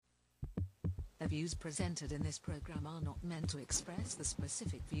The views presented in this program are not meant to express the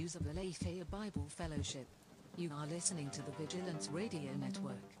specific views of the Lafayette Bible Fellowship. You are listening to the Vigilance Radio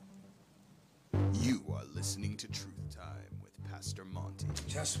Network. You are listening to Truth Time with Pastor Monty.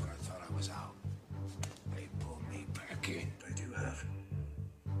 Just when I thought I was out, they pulled me back in. I do have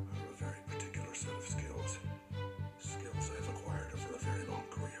a very particular set of skills. Skills I've acquired over a very long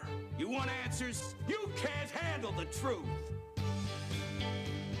career. You want answers? You can't handle the truth!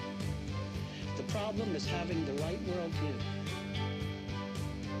 The problem is having the right worldview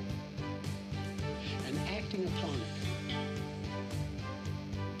and acting upon it.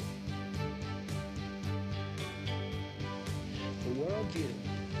 The worldview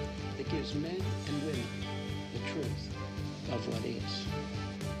that gives men and women the truth of what is.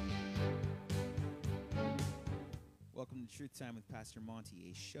 Welcome to Truth Time with Pastor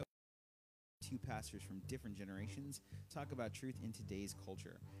Monty, a show. Two pastors from different generations talk about truth in today's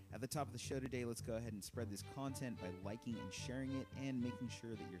culture. At the top of the show today, let's go ahead and spread this content by liking and sharing it and making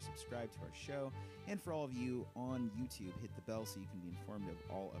sure that you're subscribed to our show. And for all of you on YouTube, hit the bell so you can be informed of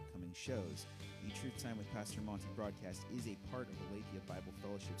all upcoming shows. The Truth Time with Pastor Monty broadcast is a part of the Lafayette Bible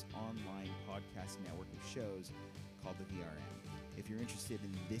Fellowship's online podcast network of shows called the VRN. If you're interested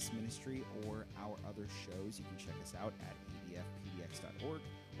in this ministry or our other shows, you can check us out at abfpdx.org,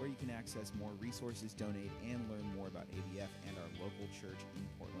 where you can access more resources, donate, and learn more about ABF and our local church in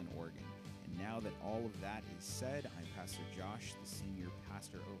Portland, Oregon. And now that all of that is said, I'm Pastor Josh, the senior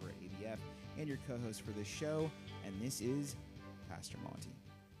pastor over at ABF, and your co-host for this show, and this is Pastor Monty.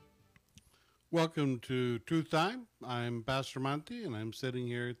 Welcome to Truth Time. I'm Pastor Monty, and I'm sitting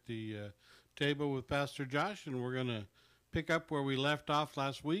here at the table with Pastor Josh, and we're going to pick up where we left off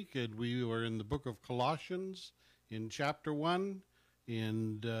last week, and we were in the book of Colossians in chapter 1,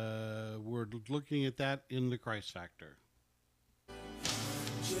 and we're looking at that in the Christ factor.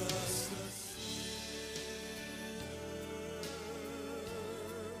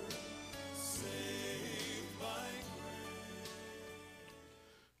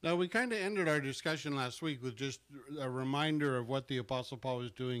 Now, we kind of ended our discussion last week with just a reminder of what the Apostle Paul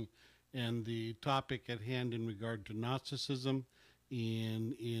was doing and the topic at hand in regard to Gnosticism.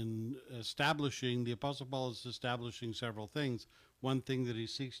 In establishing, the Apostle Paul is establishing several things. One thing that he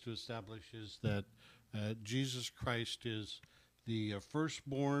seeks to establish is that Jesus Christ is the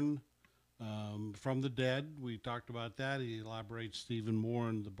firstborn from the dead. We talked about that. He elaborates even more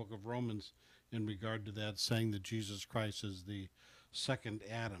in the book of Romans in regard to that, saying that Jesus Christ is the second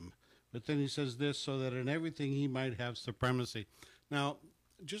Adam. But then he says this, so that in everything he might have supremacy. Now,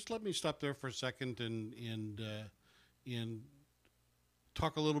 just let me stop there for a second and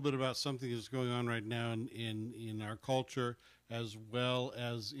talk a little bit about something that's going on right now in our culture, as well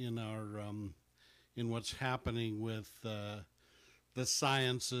as in our in what's happening with the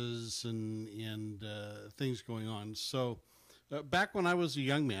sciences and things going on. So, back when I was a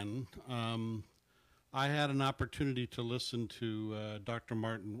young man, I had an opportunity to listen to Dr.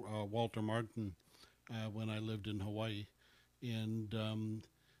 Walter Martin, when I lived in Hawaii, and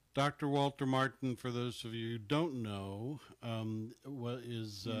Dr. Walter Martin, for those of you who don't know, what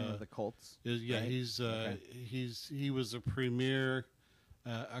is the cults? Right? He was a premier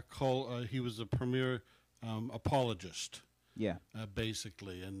he was a premier apologist. Yeah,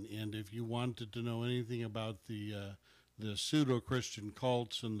 basically, and if you wanted to know anything about the pseudo-Christian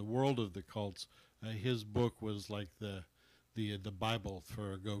cults and the world of the cults, his book was like the Bible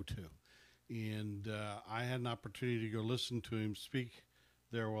for a go-to. And I had an opportunity to go listen to him speak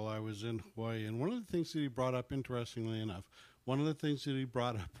there while I was in Hawaii. And one of the things that he brought up, interestingly enough, was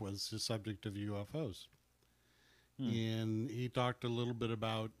the subject of UFOs. And he talked a little bit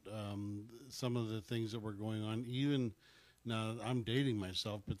about some of the things that were going on. Even now, I'm dating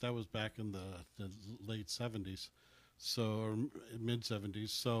myself, but that was back in the late 70s, or mid 70s.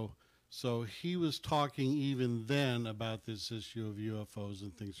 So he was talking even then about this issue of UFOs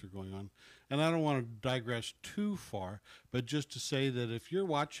and things that are going on. And I don't want to digress too far, but just to say that if you're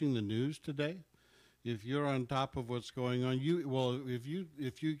watching the news today, if you're on top of what's going on,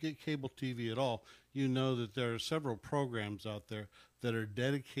 if you get cable TV at all, you know that there are several programs out there that are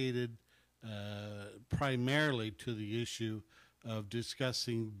dedicated primarily to the issue of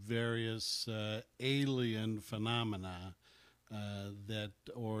discussing various alien phenomena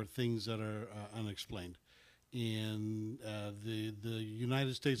or things that are unexplained. And the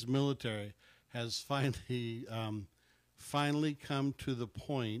United States military has finally come to the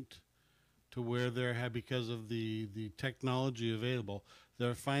point to where because of the technology available,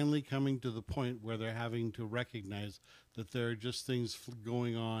 they're finally coming to the point where they're having to recognize that there are just things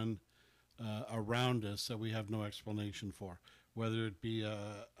going on around us that we have no explanation for. whether it be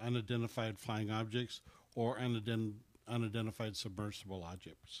unidentified flying objects or unidentified submersible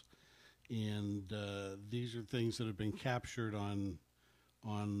objects. And these are things that have been captured on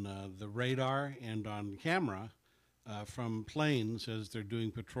the radar and on camera from planes as they're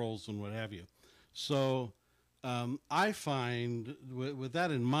doing patrols and what have you. So I find, with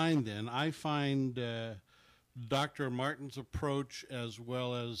that in mind then, I find Dr. Martin's approach as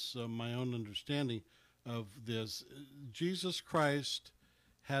well as my own understanding of this. Jesus Christ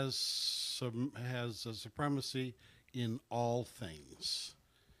has a supremacy in all things.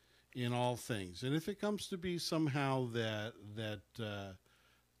 In all things. And if it comes to be somehow that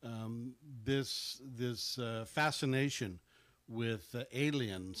this fascination with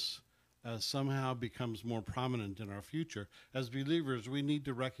aliens somehow becomes more prominent in our future, as believers, we need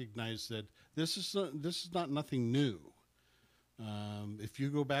to recognize that this is not nothing new. If you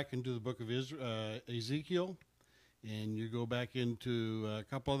go back into the book of Ezekiel, and you go back into a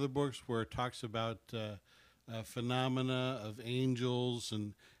couple other books where it talks about phenomena of angels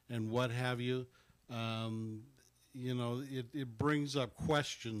and what have you, it brings up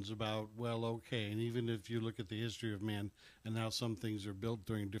questions about, well, okay, and even if you look at the history of man and how some things are built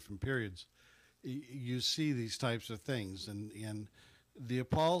during different periods, you see these types of things. And the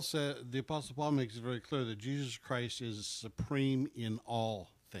Apostle Paul makes it very clear that Jesus Christ is supreme in all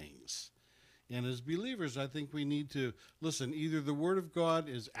things. And as believers, I think we need to listen. Either the Word of God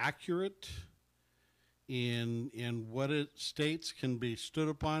is accurate in what it states can be stood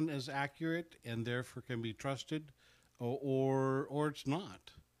upon as accurate and therefore can be trusted, or it's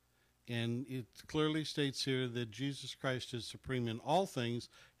not. And it clearly states here that Jesus Christ is supreme in all things,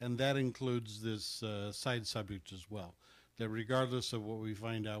 and that includes this side subject as well. That regardless of what we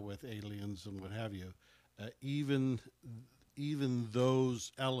find out with aliens and what have you, even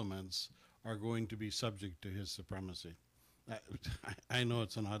those elements are going to be subject to his supremacy. I know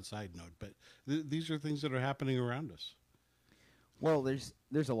it's an odd side note, but these are things that are happening around us. Well, there's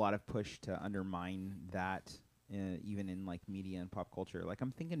a lot of push to undermine that, even in like media and pop culture. Like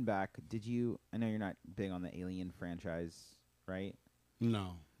I'm thinking back, I know you're not big on the Alien franchise, right?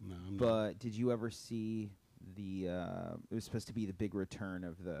 No, I'm not. But did you ever see it was supposed to be the big return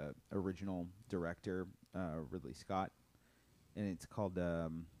of the original director, Ridley Scott, and it's called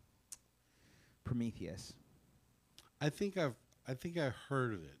Prometheus. I think I've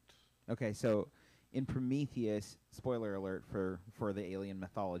heard of it. Okay, so in Prometheus, spoiler alert for the alien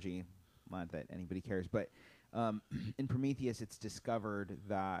mythology, not that anybody cares, but in Prometheus, it's discovered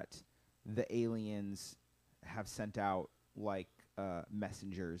that the aliens have sent out like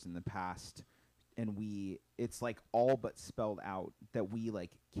messengers in the past, and it's like all but spelled out that we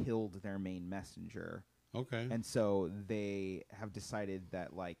like killed their main messenger. Okay. And so they have decided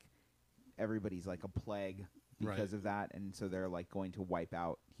that like everybody's like a plague because of that, and so they're like going to wipe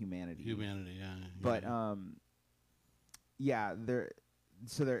out humanity. Yeah. But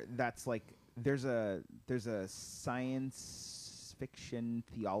that's like there's a science fiction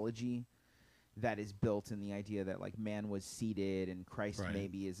theology that is built in the idea that like man was seated and Christ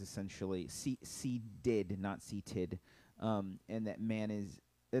maybe is essentially seeded, not seated, and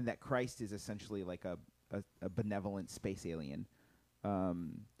that Christ is essentially like a benevolent space alien,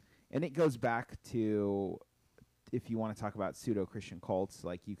 and it goes back to, if you want to talk about pseudo-Christian cults,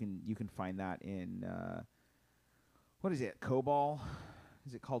 like you can find that in what is it, Kobol?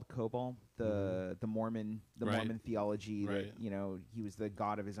 Is it called Kobol? The Mormon theology that he was the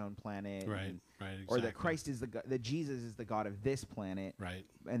god of his own planet, right, exactly. Or that Christ is that Jesus is the god of this planet, right,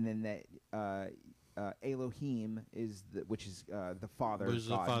 and then that Elohim is which is the Father. Who's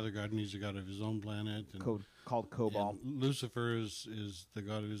the Father God, and he's the god of his own planet, and called Kobol. Lucifer is the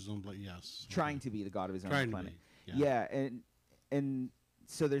god of his own planet. Yes, trying to be the god of his own planet. Yeah, and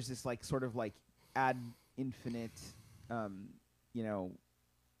so there's this like sort of like ad infinite,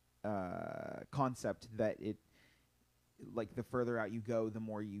 concept that it, like the further out you go, the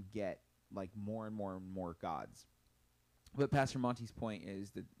more you get like more and more and more gods. But Pastor Monty's point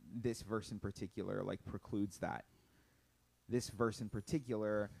is that this verse in particular like precludes that. This verse in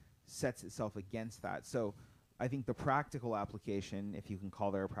particular sets itself against that. So I think the practical application, if you can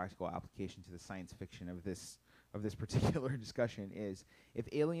call there a practical application to the science fiction of this particular discussion, is if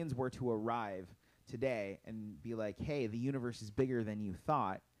aliens were to arrive today and be like, hey, the universe is bigger than you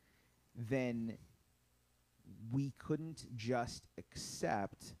thought, then we couldn't just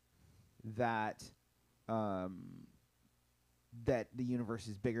accept that that the universe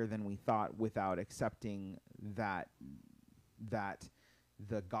is bigger than we thought without accepting that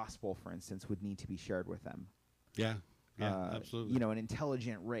the gospel, for instance, would need to be shared with them. Yeah, absolutely. An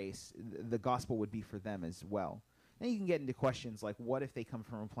intelligent race, the gospel would be for them as well. Then you can get into questions like, what if they come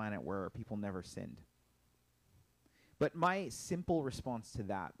from a planet where people never sinned? But my simple response to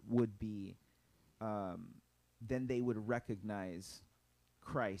that would be, then they would recognize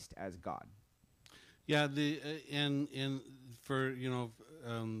Christ as God. Yeah, and for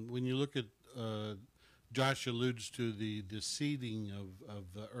when you look at Josh alludes to the seeding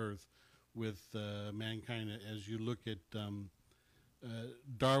of the earth with mankind, as you look at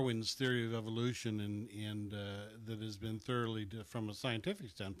Darwin's theory of evolution, and that has been thoroughly, from a scientific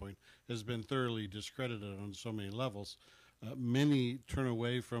standpoint, has been thoroughly discredited on so many levels. Many turn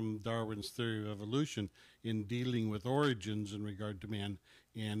away from Darwin's theory of evolution in dealing with origins in regard to man,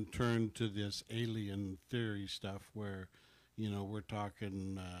 and turn to this alien theory stuff where, we're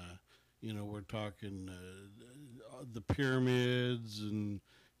talking the pyramids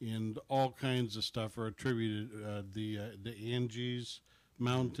and all kinds of stuff are attributed, the Andes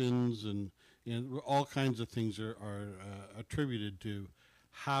Mountains and all kinds of things are attributed to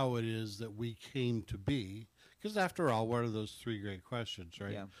how it is that we came to be. Because after all, what are those three great questions,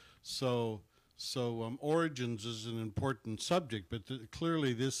 right? Yeah. So origins is an important subject, but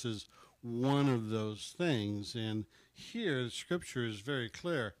clearly this is one of those things. And here, Scripture is very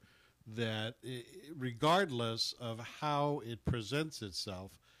clear that regardless of how it presents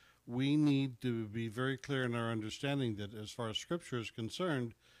itself, we need to be very clear in our understanding that as far as Scripture is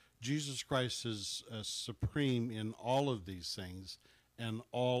concerned, Jesus Christ is supreme in all of these things, and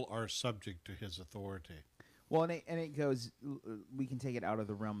all are subject to his authority. Well, and it goes, we can take it out of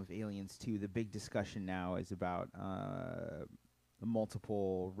the realm of aliens, too. The big discussion now is about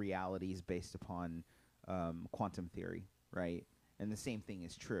multiple realities based upon quantum theory, right? And the same thing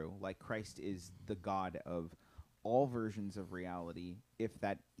is true. Like, Christ is the God of all versions of reality, if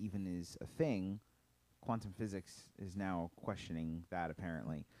that even is a thing. Quantum physics is now questioning that,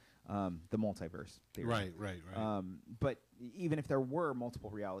 apparently. The multiverse theory. Right. But even if there were multiple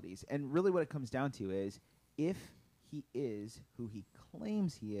realities, and really what it comes down to is, if he is who he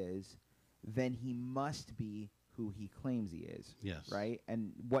claims he is, then he must be who he claims he is. Yes. Right?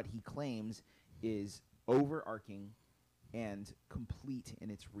 And what he claims is overarching and complete in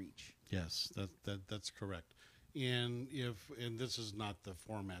its reach. Yes, that's correct. And this is not the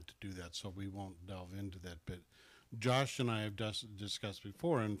format to do that, so we won't delve into that. But Josh and I have discussed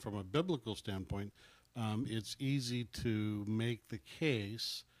before, and from a biblical standpoint, it's easy to make the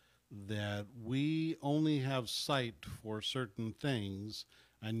case that we only have sight for certain things,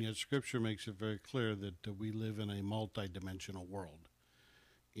 and yet Scripture makes it very clear that we live in a multidimensional world.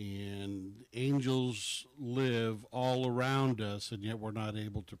 And angels live all around us, and yet we're not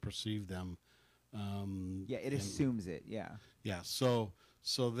able to perceive them. It assumes it, yeah. Yeah, so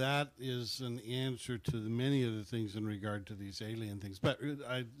that is an answer to many of the things in regard to these alien things. But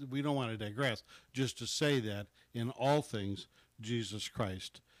we don't want to digress, just to say that in all things, Jesus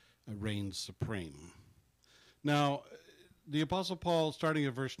Christ reigns supreme. Now, the Apostle Paul, starting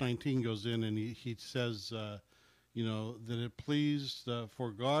at verse 19, goes in and he says, that it pleased,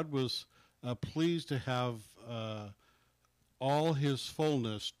 for God was pleased to have all his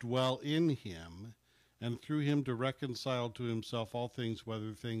fullness dwell in him, and through him to reconcile to himself all things,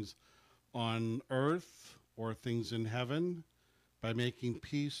 whether things on earth or things in heaven, by making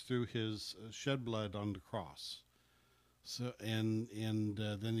peace through his shed blood on the cross. So then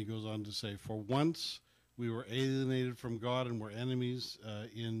he goes on to say, for once we were alienated from God and were enemies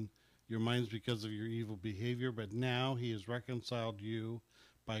in your minds because of your evil behavior, but now he has reconciled you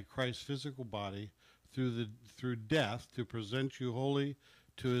by Christ's physical body through death, to present you holy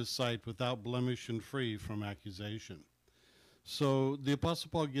to his sight, without blemish and free from accusation. So the Apostle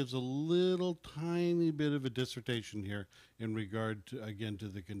Paul gives a little tiny bit of a dissertation here in regard to, again, to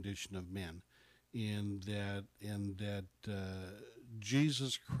the condition of men, in that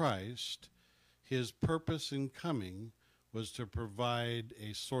Jesus Christ, his purpose in coming was to provide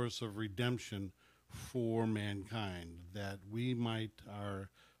a source of redemption for mankind, that we might,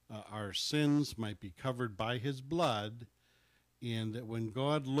 our sins might be covered by his blood, and that when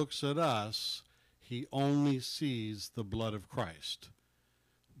God looks at us, he only sees the blood of Christ.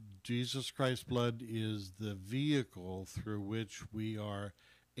 Jesus Christ's blood is the vehicle through which we are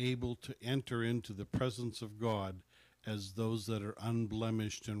able to enter into the presence of God as those that are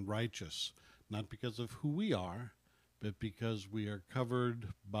unblemished and righteous, not because of who we are, but because we are covered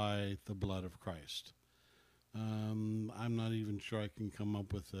by the blood of Christ. I'm not even sure I can come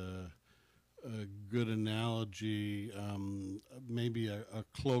up with a good analogy. Maybe a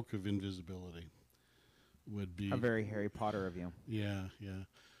cloak of invisibility would be... A very Harry Potter of you. Yeah.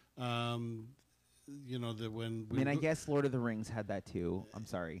 you know, that when I mean, I guess Lord of the Rings had that too. I'm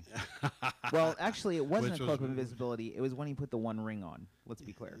sorry. Well, actually, it wasn't Which a cloak was- of invisibility. It was when he put the one ring on. Let's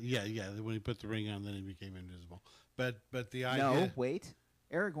be clear. yeah, when he put the ring on, then he became invisible. But the No, idea. wait.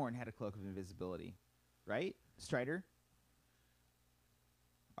 Aragorn had a cloak of invisibility, right? Strider?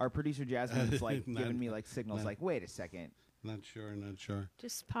 Our producer Jasmine is like Not- giving me like signals not- like, wait a second. Not sure.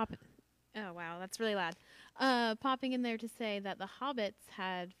 Just pop it. Oh, wow, that's really loud. Popping in there to say that the hobbits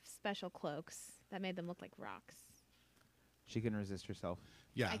had special cloaks that made them look like rocks. She couldn't resist herself.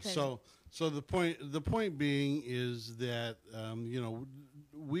 Yeah. I couldn't. So the point being is that you know,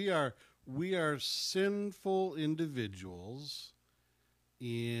 we are sinful individuals,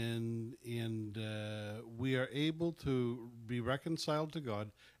 and we are able to be reconciled to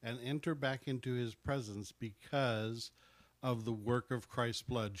God and enter back into His presence because of the work of Christ's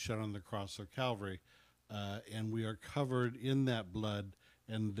blood shed on the cross of Calvary, and we are covered in that blood,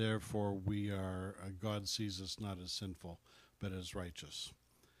 and therefore we are. God sees us not as sinful, but as righteous.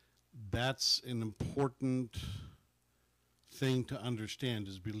 That's an important thing to understand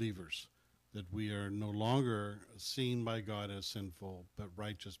as believers, that we are no longer seen by God as sinful, but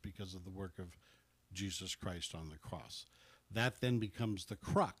righteous because of the work of Jesus Christ on the cross. That then becomes the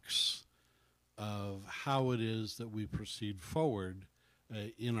crux of how it is that we proceed forward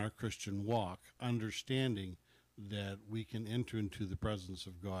in our Christian walk, understanding that we can enter into the presence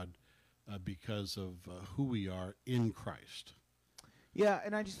of God because of who we are in Christ. Yeah,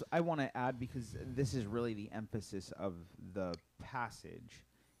 and I want to add, because this is really the emphasis of the passage,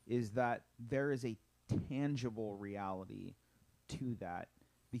 is that there is a tangible reality to that,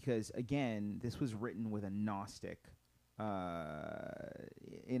 because again, this was written with a Gnostic,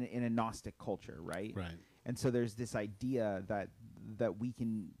 in a Gnostic culture, right? Right. And so there's this idea that we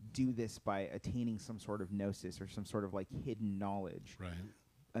can do this by attaining some sort of gnosis or some sort of like hidden knowledge, Right.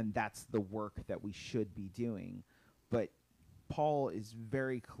 and that's the work that we should be doing. But Paul is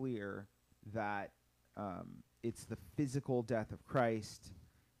very clear that it's the physical death of Christ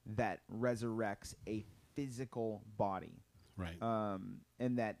that resurrects a physical body. Right.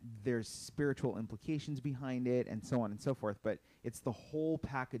 And that there's spiritual implications behind it, and so on and so forth. But it's the whole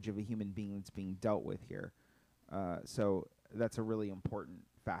package of a human being that's being dealt with here. So that's a really important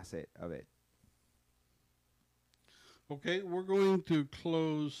facet of it. Okay, we're going to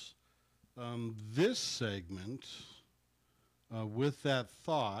close this segment with that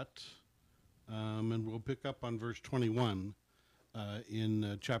thought, and we'll pick up on verse 21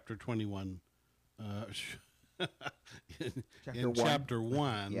 in chapter 21. In chapter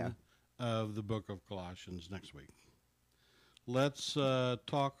 1 Yeah. of the book of Colossians next week. Let's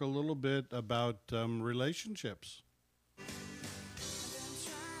talk a little bit about relationships.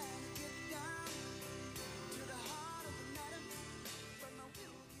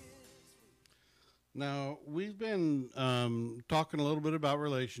 Now, we've been talking a little bit about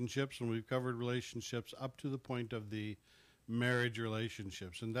relationships, and we've covered relationships up to the point of the marriage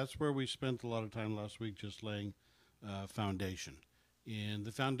relationships. And that's where we spent a lot of time last week, just laying foundation. And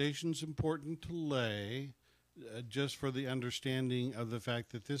the foundation's important to lay just for the understanding of the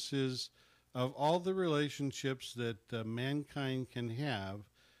fact that this is, of all the relationships that mankind can have,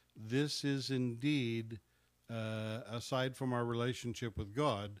 this is indeed, aside from our relationship with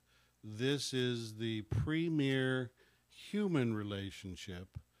God, this is the premier human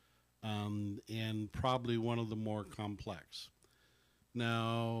relationship, and probably one of the more complex.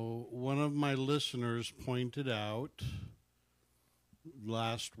 Now, one of my listeners pointed out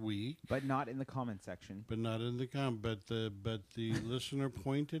last week, But not in the comment section. but not in the but the listener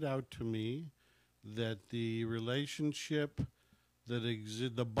pointed out to me that the relationship that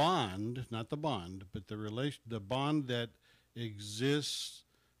exists, the bond, not the bond, but the bond that exists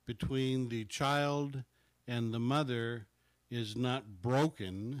between the child and the mother is not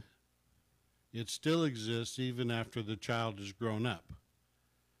broken. It still exists even after the child is grown up.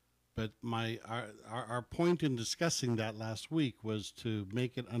 But our point in discussing that last week was to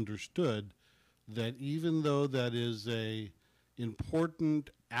make it understood that even though that is a important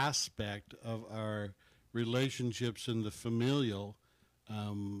aspect of our relationships in the familial,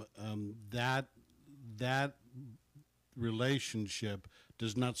 that relationship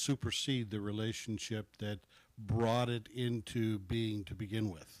does not supersede the relationship that brought it into being to begin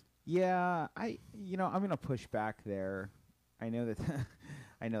with. Yeah, I'm going to push back there. I know that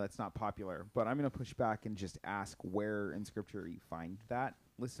I know that's not popular, but I'm going to push back and just ask where in Scripture you find that,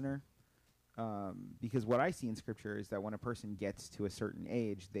 listener. Because what I see in Scripture is that when a person gets to a certain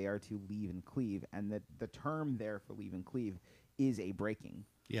age, they are to leave and cleave, and that the term there for leave and cleave is a breaking.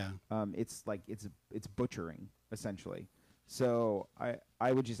 Yeah. It's like it's butchering, essentially. So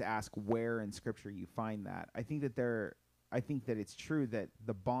I would just ask where in Scripture you find that. I think that it's true that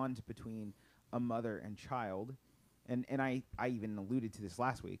the bond between a mother and child, and I even alluded to this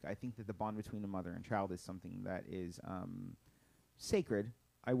last week. I think that the bond between a mother and child is something that is sacred.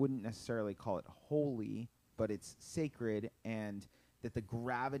 I wouldn't necessarily call it holy, but it's sacred, and that the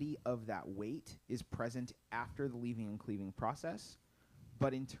gravity of that weight is present after the leaving and cleaving process.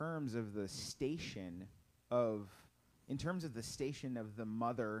 But in terms of the station of the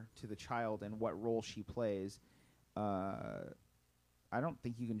mother to the child and what role she plays, I don't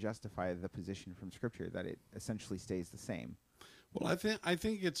think you can justify the position from Scripture that it essentially stays the same. Well, I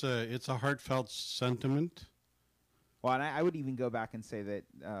think it's a heartfelt sentiment. Well, and I would even go back and say that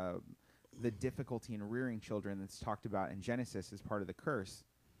the difficulty in rearing children that's talked about in Genesis as part of the curse,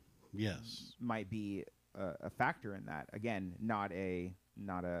 yes, might be a factor in that. Again, not a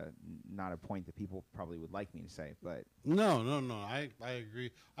point that people probably would like me to say, but no, I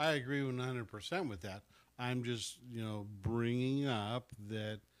agree. I agree 100% with that. I'm just bringing up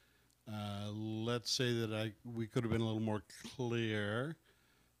that. Let's say that we could have been a little more clear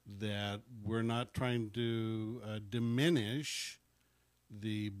that we're not trying to diminish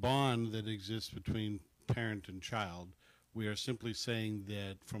the bond that exists between parent and child. We are simply saying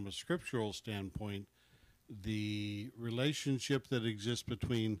that from a scriptural standpoint, the relationship that exists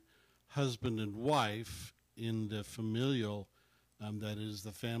between husband and wife in the familial, that is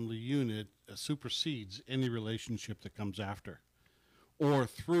the family unit, supersedes any relationship that comes after or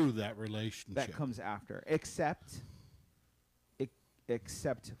through that relationship. That comes after, except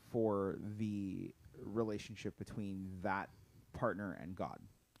for the relationship between that partner and God.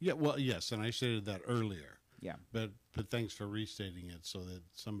 Yeah, well, yes, and I stated that earlier. Yeah. But thanks for restating it so that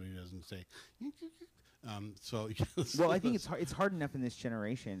somebody doesn't say. Well, I think it's hard enough in this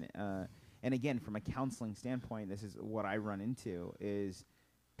generation. And again, from a counseling standpoint, this is what I run into is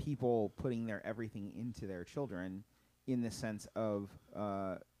people putting their everything into their children in the sense of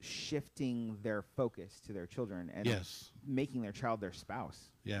shifting their focus to their children and making their child their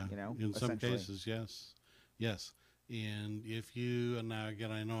spouse. Yeah, in some cases, yes. And if you, and now again,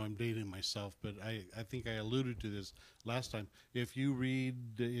 I know I'm dating myself, but I think I alluded to this last time. If you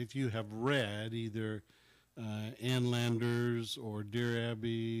have read either Ann Landers or Dear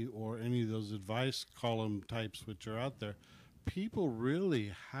Abby or any of those advice column types which are out there, people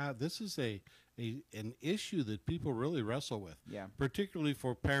really have, this is an issue that people really wrestle with. Yeah. Particularly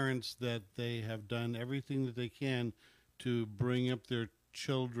for parents that they have done everything that they can to bring up their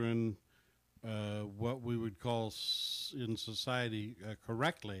children what we would call in society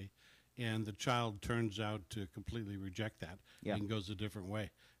correctly, and the child turns out to completely reject that and goes a different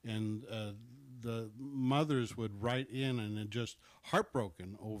way. And the mothers would write in and are just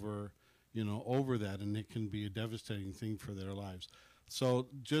heartbroken over that, and it can be a devastating thing for their lives. So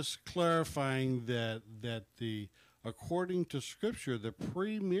just clarifying that according to Scripture, the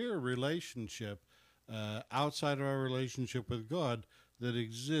premier relationship outside of our relationship with God that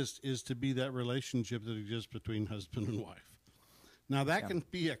exists is to be that relationship that exists between husband and wife. Now, that can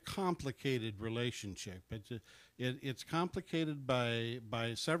be a complicated relationship. It's complicated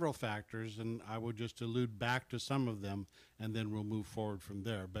by several factors, and I would just allude back to some of them, and then we'll move forward from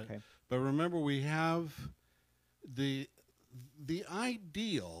there. But remember, we have the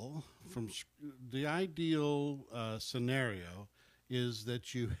ideal scenario is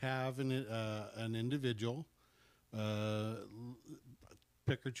that you have an individual,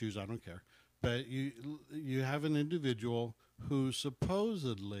 pick or choose, I don't care, but you have an individual who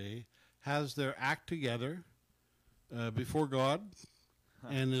supposedly has their act together before God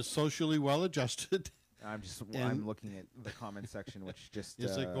and is socially well adjusted. I'm looking at the comment section, which just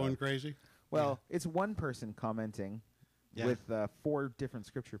is it going crazy? Well, it's one person commenting with 4 different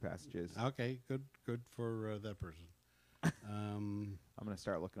scripture passages. Okay, good for that person. I'm going to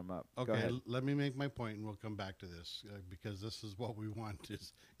start looking them up. Okay, let me make my point, and we'll come back to this because this is what we want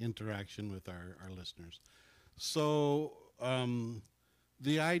is interaction with our listeners. So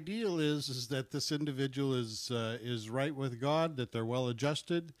the ideal is that this individual is right with God, that they're well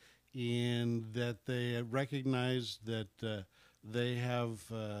adjusted, and that they recognize that they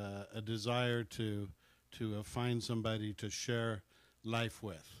have a desire to find somebody to share life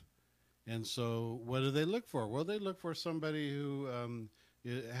with. And so what do they look for? Well, they look for somebody who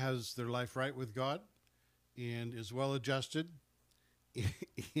has their life right with God and is well adjusted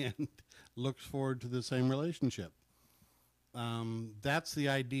and looks forward to the same relationship. That's the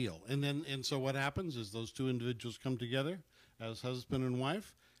ideal. And so what happens is those two individuals come together as husband and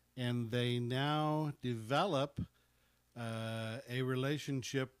wife, and they now develop a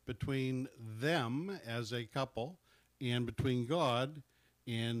relationship between them as a couple and between God,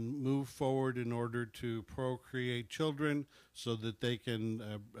 and move forward in order to procreate children so that they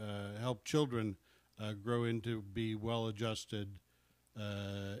can help children grow into be well-adjusted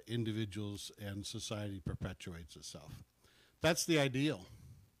individuals, and society perpetuates itself. That's the ideal.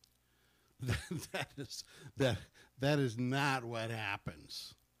 That is not what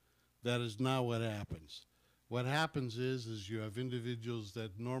happens. That is not what happens. What happens is you have individuals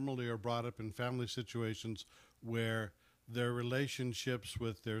that normally are brought up in family situations where their relationships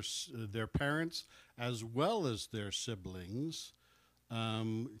with their parents as well as their siblings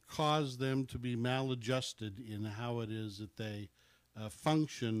cause them to be maladjusted in how it is that they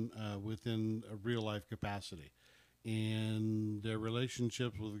function within a real life capacity. And their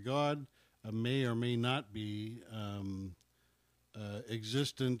relationships with God may or may not be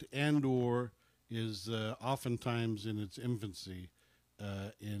existent, and or is oftentimes in its infancy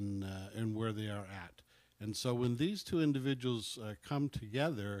in where they are at. And so when these two individuals come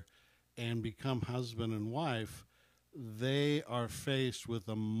together and become husband and wife, they are faced with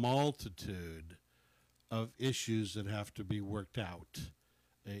a multitude of issues that have to be worked out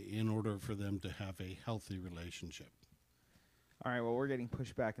in order for them to have a healthy relationship. All right, well, we're getting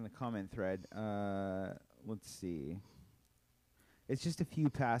pushed back in the comment thread. Let's see. It's just a few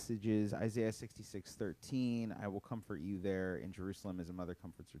passages. Isaiah 66:13, I will comfort you there. In Jerusalem as a mother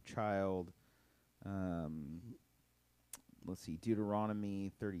comforts her child. Let's see,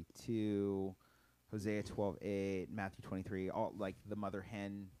 Deuteronomy 32, Hosea 12:8, Matthew 23, all like the mother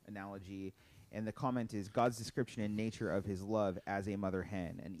hen analogy. And the comment is God's description and nature of his love as a mother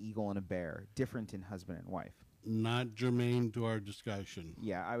hen, an eagle and a bear, different in husband and wife. Not germane to our discussion.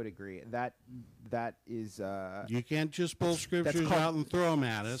 Yeah, I would agree. That is. You can't just pull scriptures out and throw them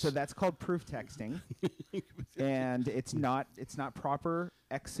at us. So that's called proof texting, and it's not proper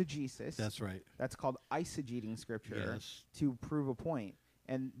exegesis. That's right. That's called eisegeting scripture to prove a point.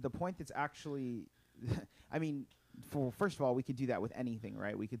 And the point that's actually, I mean, first of all, we could do that with anything,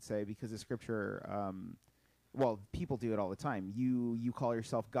 right? We could say because of scripture. Well, people do it all the time. You call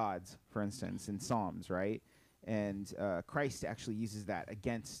yourself gods, for instance, in Psalms, right? And Christ actually uses that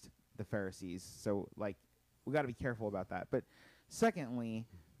against the Pharisees. So, like, we got to be careful about that. But secondly,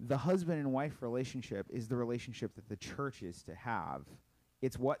 the husband and wife relationship is the relationship that the church is to have.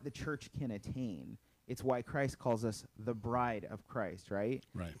 It's what the church can attain. It's why Christ calls us the bride of Christ, right?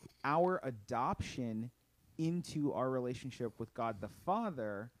 Right. Our adoption into our relationship with God the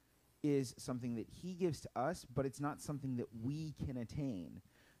Father is something that he gives to us, but it's not something that we can attain.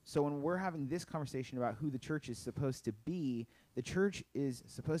 So when we're having this conversation about who the church is supposed to be, the church is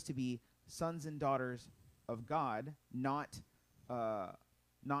supposed to be sons and daughters of God, not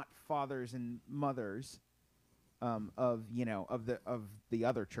fathers and mothers of the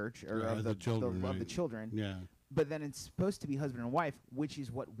other church or of the children. Of the children. Yeah. But then it's supposed to be husband and wife, which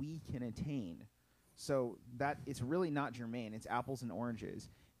is what we can attain. So that it's really not germane. It's apples and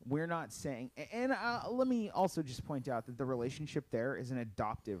oranges. We're not saying, and let me also just point out that the relationship there is an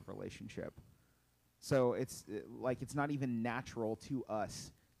adoptive relationship. So it's it's not even natural to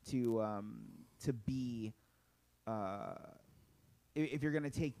us to be. If you're going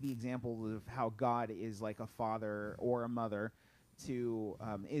to take the example of how God is like a father or a mother to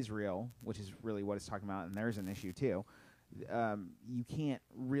Israel, which is really what it's talking about, and there's an issue too. You can't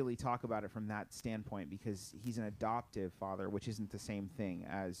really talk about it from that standpoint because he's an adoptive father, which isn't the same thing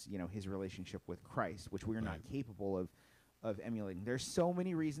as his relationship with Christ, which we're not capable of emulating. There's so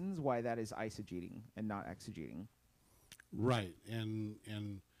many reasons why that is eisegeting and not exegeting. Right,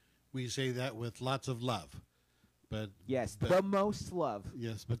 and we say that with lots of love, but yes, the most love.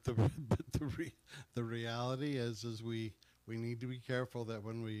 Yes, but the reality is we need to be careful that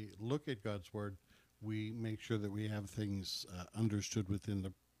when we look at God's word, we make sure that we have things understood within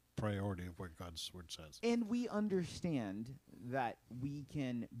the priority of what God's word says. And we understand that we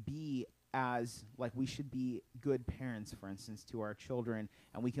can be we should be good parents, for instance, to our children,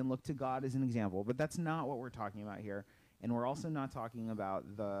 and we can look to God as an example. But that's not what we're talking about here. And we're also not talking about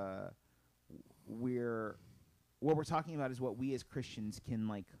what we're talking about is what we as Christians can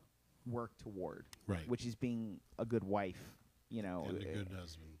work toward. Right. Which is being a good wife, and a good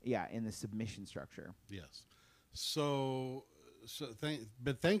husband. Yeah, in the submission structure. Yes.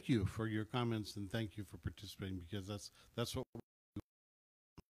 Thank you for your comments and thank you for participating because that's what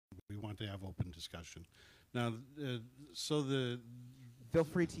we want to have open discussion. Now, feel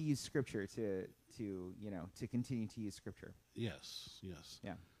free to use scripture to continue to use scripture. Yes.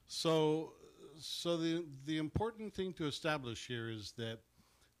 Yeah. So the important thing to establish here is that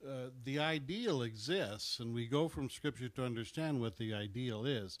the ideal exists, and we go from Scripture to understand what the ideal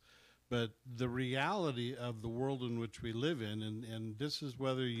is. But the reality of the world in which we live in, and this is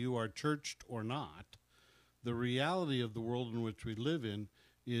whether you are churched or not, the reality of the world in which we live in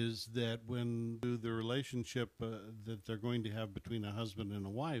is that when the relationship that they're going to have between a husband and a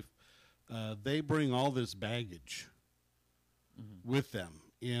wife, they bring all this baggage with them,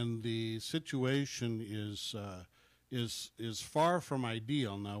 and the situation is far from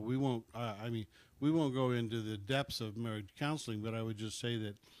ideal. Now we won't. We won't go into the depths of marriage counseling, but I would just say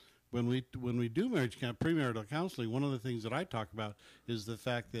that when we do premarital counseling, one of the things that I talk about is the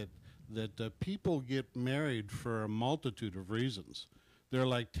fact that people get married for a multitude of reasons. There are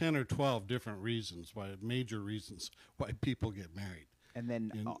like 10 or 12 different reasons, major reasons why people get married. And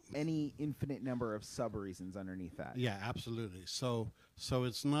then any infinite number of sub-reasons underneath that. Yeah, absolutely. So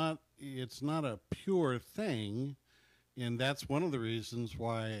it's not a pure thing, and that's one of the reasons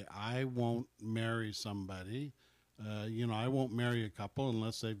why I won't marry somebody. I won't marry a couple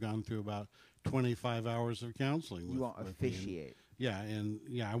unless they've gone through about 25 hours of counseling. You won't officiate.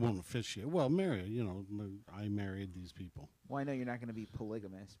 I won't officiate. Well, marry. I married these people. Well, I know you're not going to be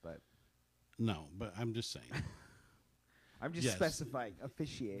polygamous, but no. But I'm just saying. I'm just specifying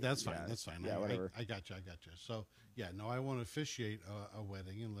officiate. That's fine. That's fine. Yeah, whatever. I got you. So I won't officiate a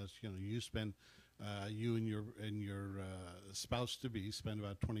wedding unless you spend you and your spouse to be spend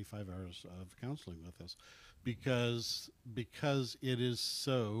about 25 hours of counseling with us, because it is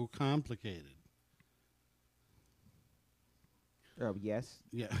so complicated. Oh yes.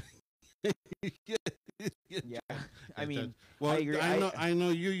 Yeah. Yeah. I mean, well, I agree. I know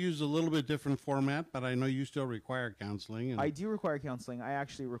you use a little bit different format, but I know you still require counseling. I do require counseling. I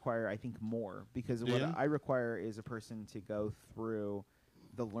actually require, I think, more, because what I require is a person to go through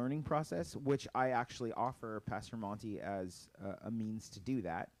the learning process, which I actually offer Pastor Monty as a means to do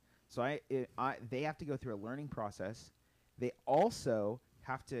that. So they have to go through a learning process. They also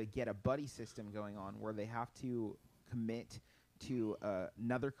have to get a buddy system going on where they have to commit to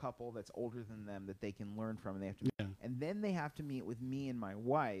another couple that's older than them that they can learn from, and they have to and then they have to meet with me and my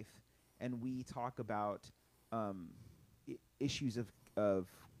wife, and we talk about issues of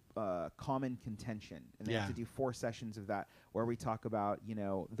common contention, and they have to do 4 sessions of that where we talk about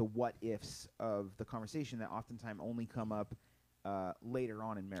the what ifs of the conversation that oftentimes only come up later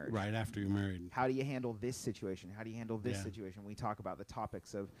on in marriage, right after you're married. How do you handle this situation? How do you handle this situation? We talk about the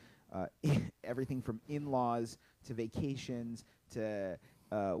topics of everything from in-laws to vacations to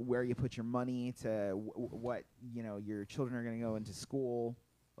where you put your money to what your children are going to go into school,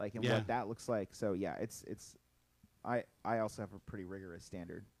 like, and what that looks like. So it's I also have a pretty rigorous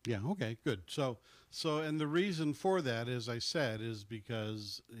standard. Yeah. Okay. Good. So and the reason for that, as I said, is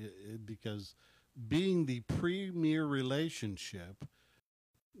because being the premier relationship,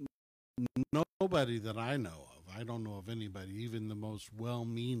 nobody that I know of, I don't know of anybody, even the most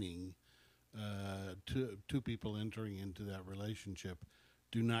well-meaning two people entering into that relationship,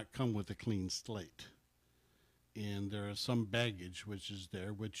 do not come with a clean slate. And there is some baggage which is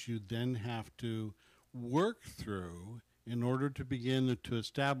there, which you then have to work through in order to begin to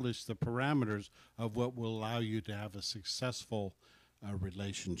establish the parameters of what will allow you to have a successful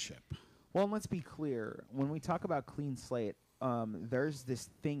relationship. Well, and let's be clear. When we talk about clean slate, there's this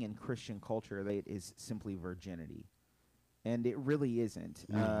thing in Christian culture that is simply virginity. And it really isn't.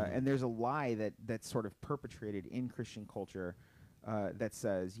 And there's a lie that's sort of perpetrated in Christian culture that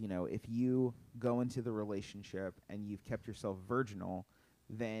says, if you go into the relationship and you've kept yourself virginal,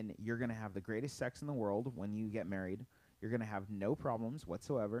 then you're going to have the greatest sex in the world when you get married. You're going to have no problems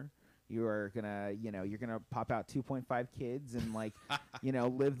whatsoever. You are going to, you're going to pop out 2.5 kids and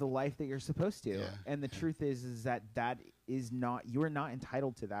live the life that you're supposed to. Yeah. And the truth is that is not, you're not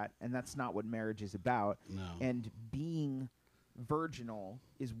entitled to that. And that's not what marriage is about. No. And being virginal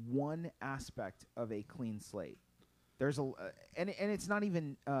is one aspect of a clean slate. There's and it's not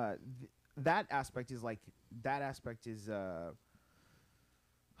even, that aspect is a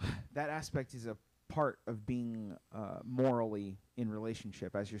part of being morally in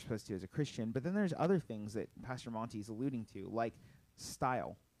relationship as you're supposed to as a Christian. But then there's other things that Pastor Monty's alluding to, like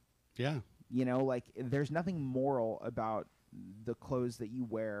style. Yeah. There's nothing moral about the clothes that you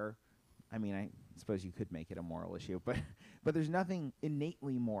wear. I mean, I suppose you could make it a moral issue, but there's nothing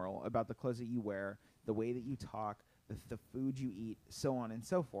innately moral about the clothes that you wear, the way that you talk, the food you eat, so on and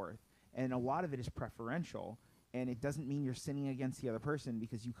so forth. And a lot of it is preferential, and it doesn't mean you're sinning against the other person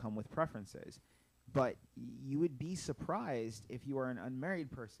because you come with preferences. But you would be surprised, if you are an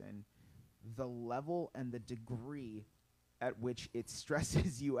unmarried person, the level and the degree at which it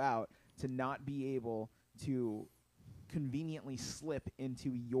stresses you out to not be able to conveniently slip into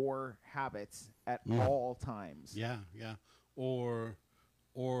your habits at all times. Yeah, yeah. Or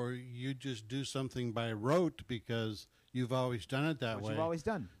you you just do something by rote because you've always done it that What way. you've always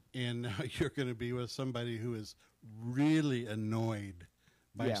done. And now you're going to be with somebody who is really annoyed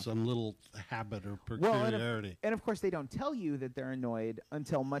by Yeah. some little habit or Well, peculiarity. and of course, they don't tell you that they're annoyed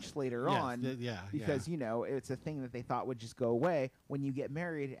until much later Yes, on. yeah, Because, you know, it's a thing that they thought would just go away when you get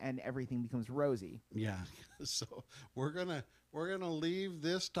married and everything becomes rosy. Yeah. So we're gonna leave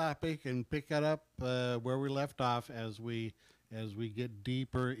this topic and pick it up where we left off as we get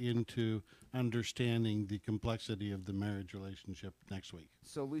deeper into understanding the complexity of the marriage relationship next week.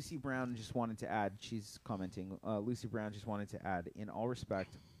 So Lucy Brown just wanted to add, she's commenting, Lucy Brown just wanted to add, in all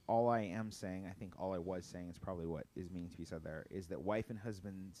respect, all I am saying, I think all I was saying is probably what is meaning to be said there, is that wife and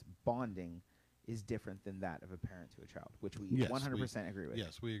husband's bonding is different than that of a parent to a child, which we Yes, 100% agree with.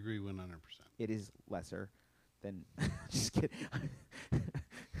 Yes, we agree 100%. It is lesser than, just kidding.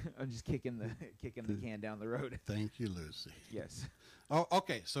 I'm just kicking the can down the road. Thank you, Lucy. Yes. Oh,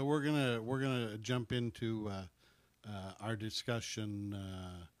 okay. So we're gonna jump into our discussion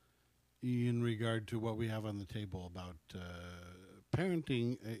in regard to what we have on the table about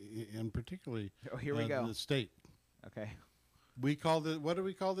parenting, and particularly Oh, here we go. the state. Okay. We call it. What do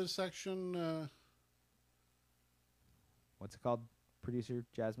we call this section? What's it called? Producer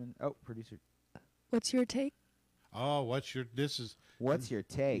Jasmine? Oh, producer. What's your take? Oh, what's your? This is. What's your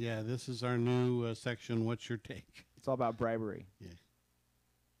take? Yeah, this is our new section. What's your take? It's all about bribery. Yeah.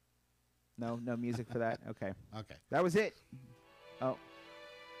 No music for that? Okay. Okay. That was it. Oh.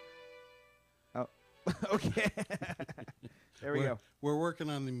 Okay. There we go. We're working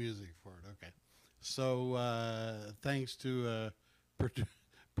on the music for it. Okay. So thanks to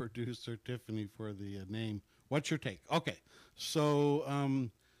producer Tiffany for the name. What's your take? Okay. So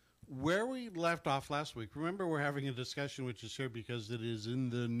where we left off last week, remember we're having a discussion which is here because it is in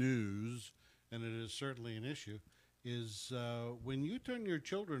the news and it is certainly an issue, is when you turn your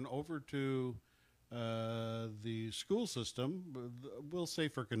children over to the school system, we'll say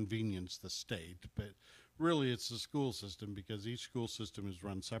for convenience the state, but really it's the school system because each school system is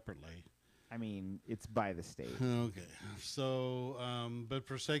run separately. I mean, it's by the state. Okay. So, but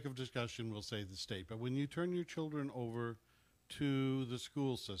for sake of discussion, we'll say the state. But when you turn your children over to the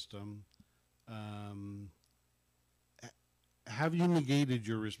school system, have you negated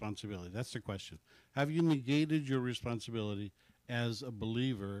your responsibility? That's the question. Have you negated your responsibility as a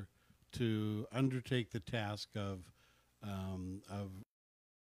believer to undertake the task of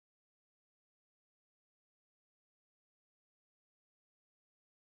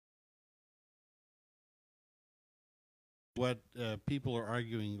what people are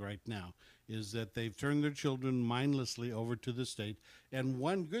arguing right now is that they've turned their children mindlessly over to the state. And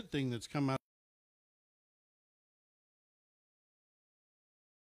one good thing that's come out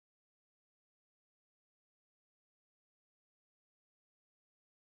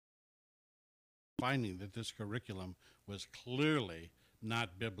finding that this curriculum was clearly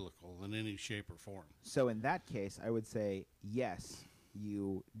not biblical in any shape or form. So in that case, I would say, yes,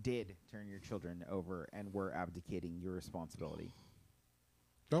 you did turn your children over and were abdicating your responsibility.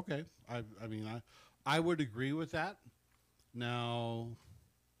 Okay. I mean, I would agree with that. Now...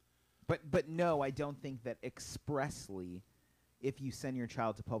 But no, I don't think that expressly, if you send your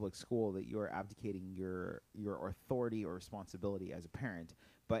child to public school, that you are abdicating your authority or responsibility as a parent.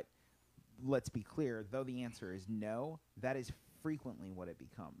 But let's be clear, though the answer is no, that is frequently what it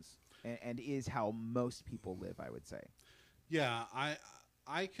becomes, and is how most people live, I would say. Yeah,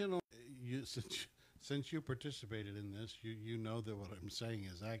 I can. Since you participated in this, you know that what I'm saying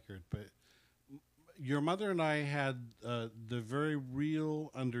is accurate. But your mother and I had the very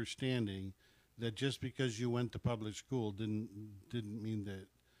real understanding that just because you went to public school didn't mean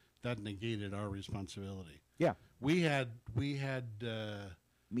that negated our responsibility. Yeah, we had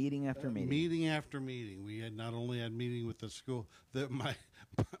meeting after meeting. Meeting after meeting. We had not only had meeting with the school, that my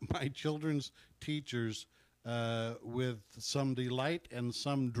children's teachers, with some delight and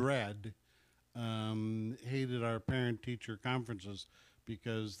some dread, hated our parent-teacher conferences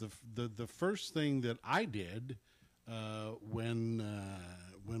because the first thing that I did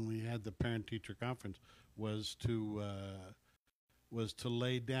when we had the parent-teacher conference was to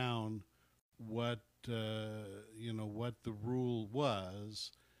lay down what what the rule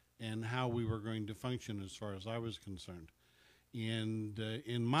was and how we were going to function as far as I was concerned. And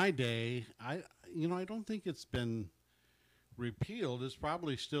in my day, I don't think it's been repealed. It's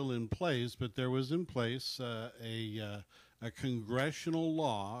probably still in place, but there was in place a congressional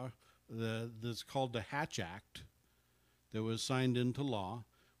law that's called the Hatch Act that was signed into law,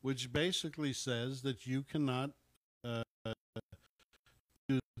 which basically says that you cannot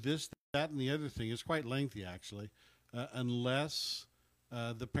do this, that, and the other thing. It's quite lengthy, actually, unless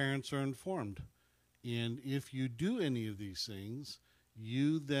the parents are informed. And if you do any of these things,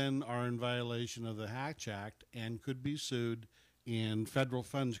 you then are in violation of the Hatch Act and could be sued, and federal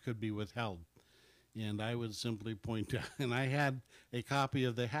funds could be withheld. And I would simply point out, and I had a copy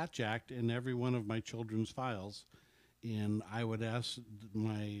of the Hatch Act in every one of my children's files, and I would ask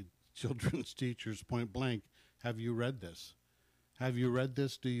my children's teachers point blank, have you read this? Have you read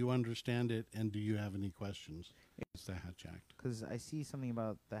this? Do you understand it? And do you have any questions? It's the Hatch Act. Because I see something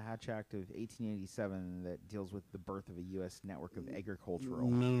about the Hatch Act of 1887 that deals with the birth of a U.S. network of agricultural.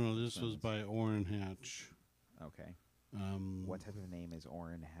 No, this was by Orrin Hatch. Okay. What type of name is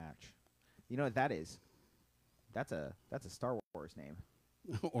Orrin Hatch? You know what that is? That's a Star Wars name.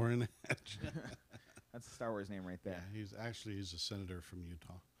 Orrin Hatch. That's a Star Wars name right there. Yeah, he's a senator from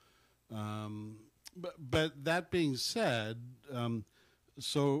Utah. But that being said,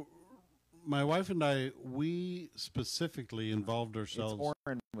 so my wife and I, we specifically involved ourselves. It's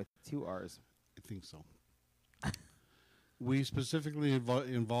Orrin with 2 R's. I think so. We specifically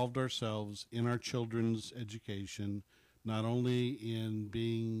involved ourselves in our children's education, not only in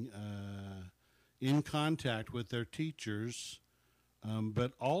being in contact with their teachers,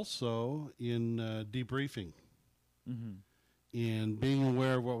 but also in debriefing and being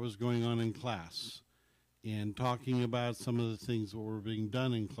aware of what was going on in class and talking about some of the things that were being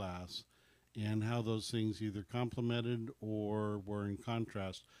done in class and how those things either complemented or were in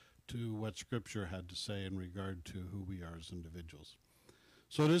contrast to what Scripture had to say in regard to who we are as individuals.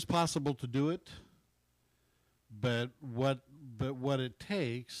 So it is possible to do it, but what it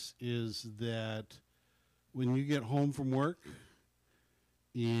takes is that when you get home from work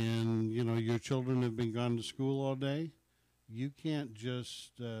and your children have been gone to school all day, you can't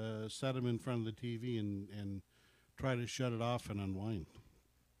just set them in front of the TV and try to shut it off and unwind.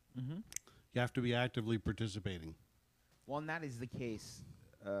 Mm-hmm. You have to be actively participating. Well, and that is the case.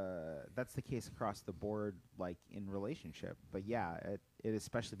 That's the case across the board, like in relationship. But yeah, it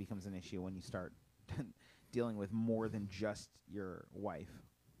especially becomes an issue when you start dealing with more than just your wife,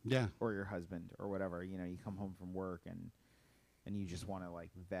 yeah, or your husband or whatever. You come home from work and you just want to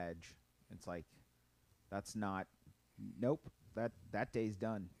like veg. It's like that's not. Nope, that day's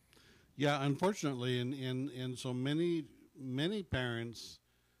done. Yeah, unfortunately, and so many parents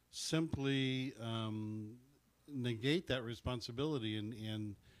simply negate that responsibility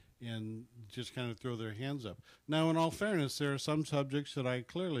and just kind of throw their hands up. Now, in all fairness, there are some subjects that I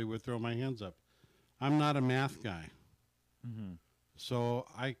clearly would throw my hands up. I'm not a math guy, so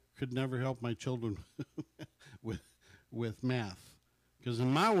I could never help my children with math, because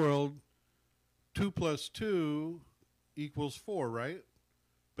in my world, 2 + 2 = 4, right?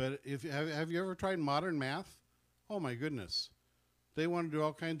 But have you ever tried modern math? Oh my goodness, they want to do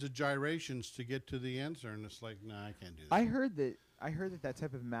all kinds of gyrations to get to the answer, and it's like, nah, I can't do that. I heard that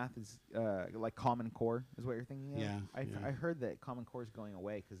type of math is like Common Core is what you're thinking of. Yeah, I heard that Common Core is going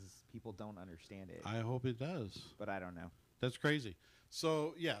away because people don't understand it. I hope it does, but I don't know. That's crazy.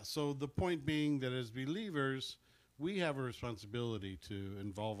 So yeah, so the point being that as believers, we have a responsibility to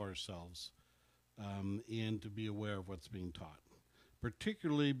involve ourselves and to be aware of what's being taught,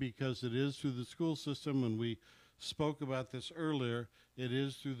 particularly because it is through the school system, and we spoke about this earlier, it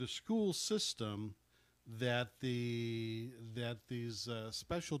is through the school system that these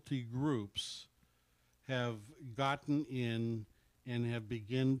specialty groups have gotten in and have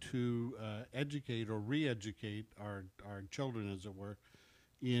begun to educate or re-educate our children, as it were,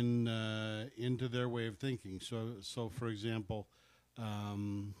 into their way of thinking. So for example,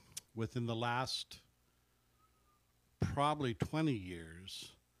 within the last probably 20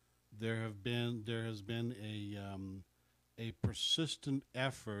 years, there has been a persistent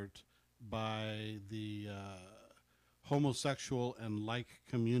effort by the homosexual and like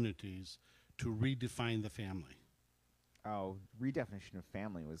communities to redefine the family. Oh, redefinition of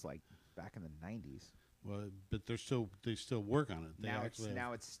family was like back in the 90s. Well, but they still work on it. Now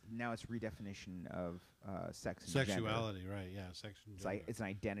it's redefinition of sex and sexuality, gender. Right? Yeah, sex and it's gender. like it's an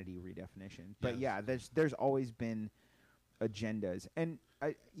identity redefinition. But yeah, there's always been agendas, and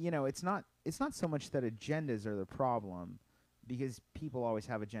it's not so much that agendas are the problem, because people always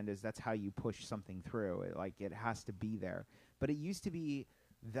have agendas. That's how you push something through. It has to be there. But it used to be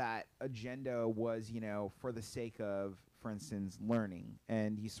that agenda was, for the sake of, for instance, learning,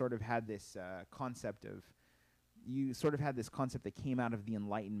 and you sort of had this concept that came out of the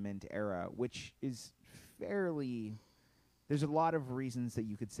Enlightenment era, which is fairly. There's a lot of reasons that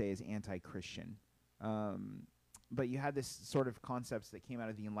you could say is anti-Christian. But you had this sort of concepts that came out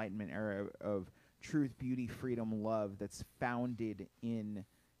of the Enlightenment era of truth, beauty, freedom, love that's founded in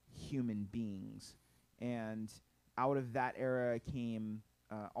human beings. And out of that era came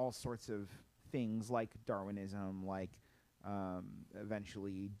all sorts of things like Darwinism, like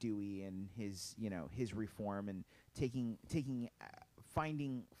eventually Dewey and his reform, and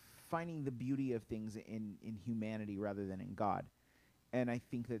finding the beauty of things in humanity rather than in God. And I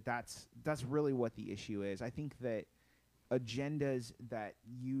think that's really what the issue is. I think that agendas that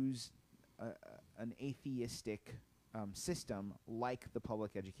use an atheistic system like the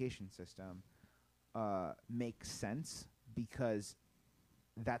public education system make sense because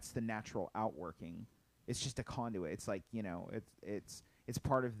that's the natural outworking. It's just a conduit. It's like, it's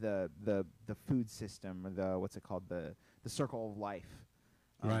part of the food system, or the circle of life,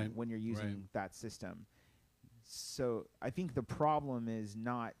 Right. when you're using Right. that system. So I think the problem is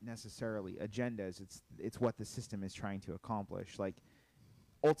not necessarily agendas. It's what the system is trying to accomplish. Like,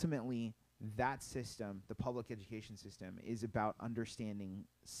 ultimately, that system, the public education system, is about understanding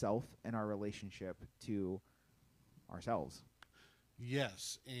self and our relationship to ourselves.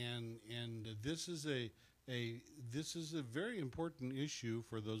 Yes, and this is a very important issue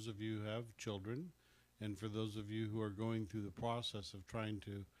for those of you who have children, and for those of you who are going through the process of trying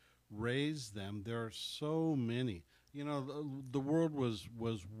to raise them. There are so many. The world was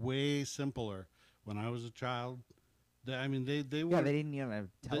way simpler when I was a child. They Yeah, they didn't even have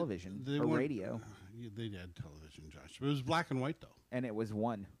television or weren't- radio, They had television, Josh. It was black and white, though. and it was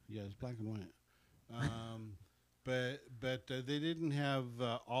one. Yeah, it's black and white. But they didn't have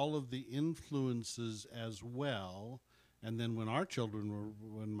all of the influences as well. And then when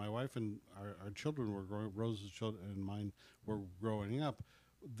when my wife and our children were growing, Rose's children and mine were growing up,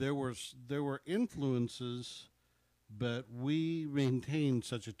 there were influences, but we maintained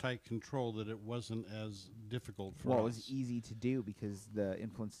such a tight control that it wasn't as difficult for us. Well, it was easy to do because the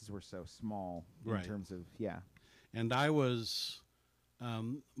influences were so small in Right. terms of, And I was,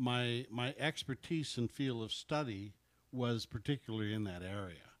 my expertise and field of study was particularly in that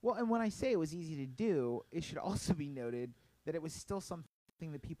area. Well, and when I say it was easy to do, it should also be noted that it was still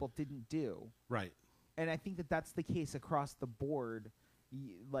something that people didn't do. Right. And I think that that's the case across the board,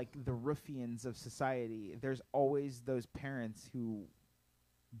 like the ruffians of society. There's always those parents who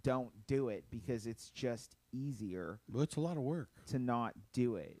don't do it because it's just easier Well, it's a lot of work. to not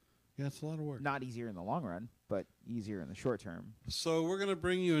do it. Yeah, it's a lot of work. Not easier in the long run, but easier in the short term. So we're going to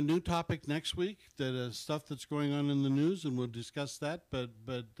bring you a new topic next week, that stuff that's going on in the news, and we'll discuss that. But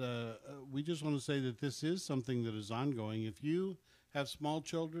we just want to say that this is something that is ongoing. If you have small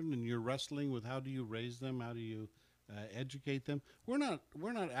children and you're wrestling with how do you raise them, how do you educate them, we're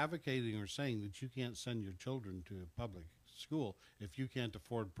not advocating or saying that you can't send your children to public school if you can't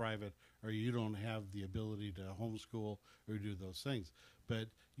afford private, or you don't have the ability to homeschool or do those things. But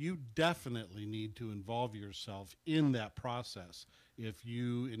you definitely need to involve yourself in that process if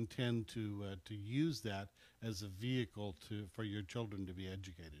you intend to use that as a vehicle for your children to be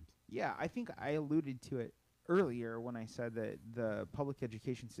educated. Yeah, I think I alluded to it earlier when I said that the public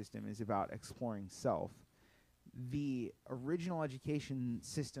education system is about exploring self. The original education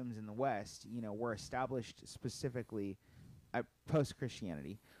systems in the West, were established specifically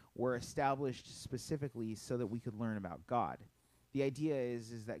post-Christianity, were established specifically so that we could learn about God. The idea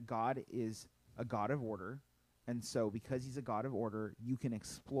is that God is a God of order, and so because he's a God of order, you can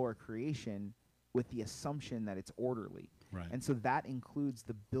explore creation with the assumption that it's orderly. Right. And so that includes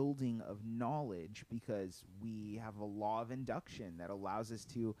the building of knowledge, because we have a law of induction that allows us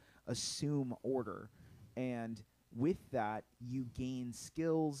to assume order. And with that, you gain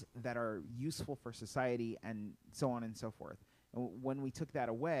skills that are useful for society, and so on and so forth. And when we took that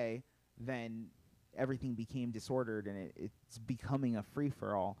away, then everything became disordered, and it's becoming a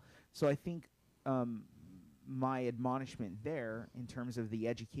free-for-all. So I think my admonishment there, in terms of the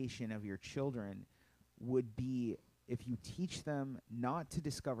education of your children, would be, if you teach them not to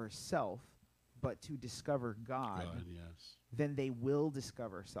discover self, but to discover God, yes. then they will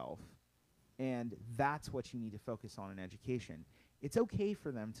discover self. And that's what you need to focus on in education. It's okay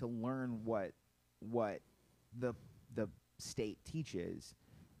for them to learn what the state teaches.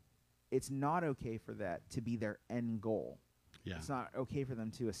 It's not okay for that to be their end goal. Yeah. It's not okay for them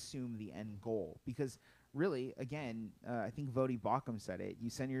to assume the end goal, because really, again, I think Vodi Bakum said it, you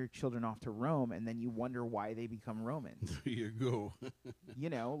send your children off to Rome and then you wonder why they become Romans. There you go.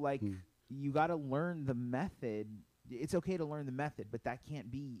 You got to learn the method. It's okay to learn the method, but that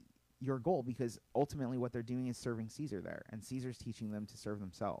can't be your goal, because ultimately what they're doing is serving Caesar there, and Caesar's teaching them to serve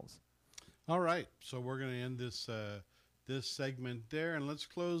themselves. All right, so we're going to end this this segment there, and let's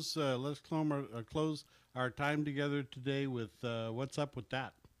close our time together today with what's up with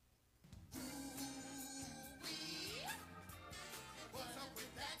that.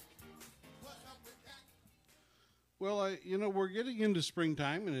 Well, we're getting into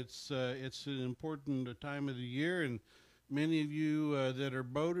springtime, and it's an important time of the year, and many of you that are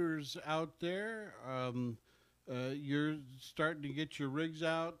boaters out there, you're starting to get your rigs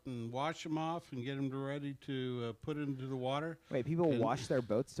out and wash them off and get them ready to put into the water. Wait, people wash their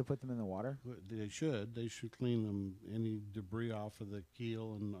boats to put them in the water? They should. They should clean them, any debris off of the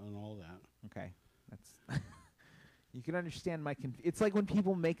keel and all that. Okay, that's you can understand my. It's like when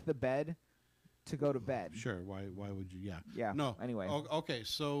people make the bed to go to bed. Sure. Why would you? Yeah. Yeah. No. Anyway. Okay.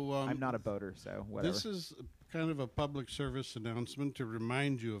 So I'm not a boater, so whatever. This is kind of a public service announcement to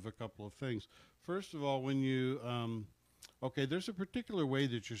remind you of a couple of things. First of all, when you there's a particular way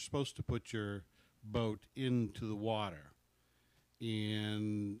that you're supposed to put your boat into the water,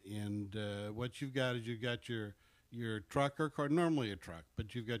 and what you've got is you've got your truck or car, normally a truck,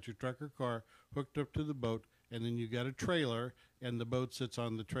 but you've got your truck or car hooked up to the boat, and then you've got a trailer, and the boat sits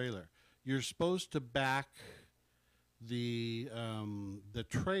on the trailer. You're supposed to back the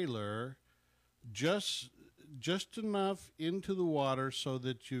trailer just enough into the water so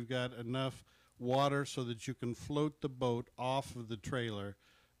that you've got enough water so that you can float the boat off of the trailer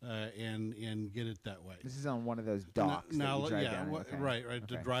and get it that way. This is on one of those docks. Now, that you drive down. Okay. Right, Okay.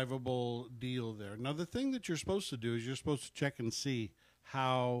 the drivable deal there. Now, the thing that you're supposed to do is you're supposed to check and see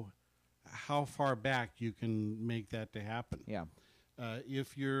how far back you can make that to happen. Yeah.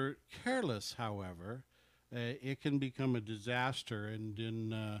 If you're careless, however, it can become a disaster. And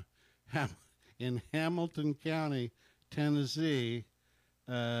in Hamilton County, Tennessee,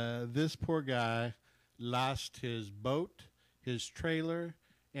 this poor guy lost his boat, his trailer,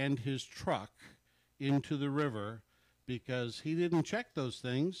 and his truck into the river because he didn't check those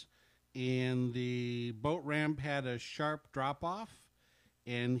things, and the boat ramp had a sharp drop off,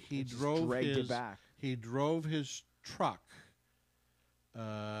 and he drove his truck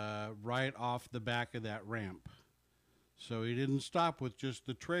right off the back of that ramp. So he didn't stop with just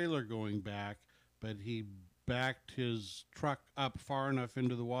the trailer going back, but he backed his truck up far enough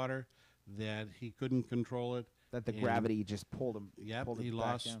into the water that he couldn't control it. That the gravity just pulled him. Yep, pulled he it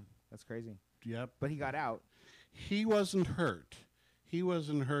lost. Back down. That's crazy. Yep, but he got out. He wasn't hurt.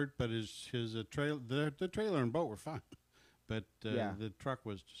 But the trailer and boat were fine, but the truck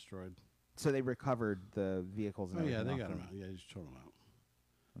was destroyed. So they recovered the vehicles. And they everything got off them out. Yeah, they just tore them out.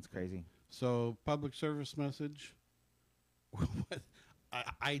 That's crazy. So public service message.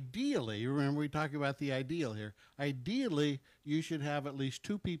 Ideally, remember we talk about the ideal here. Ideally, you should have at least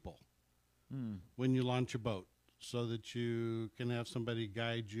 2 people when you launch a boat, so that you can have somebody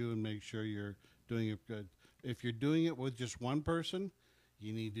guide you and make sure you're doing it good. If you're doing it with just one person,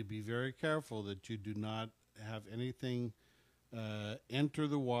 you need to be very careful that you do not have anything enter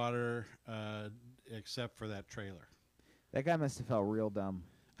the water except for that trailer. That guy must have felt real dumb.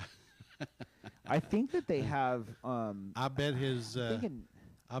 I think that they have. I bet his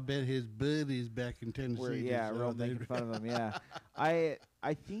buddies back in Tennessee. Real making fun of him. Yeah, I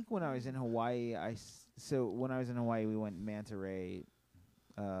think when I was in Hawaii, when I was in Hawaii, we went manta ray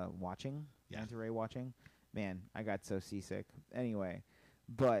watching. Yeah. Manta ray watching. Man, I got so seasick. Anyway,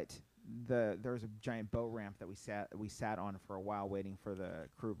 but there was a giant boat ramp that we sat on for a while, waiting for the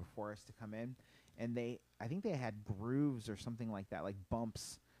crew before us to come in, and I think they had grooves or something like that, like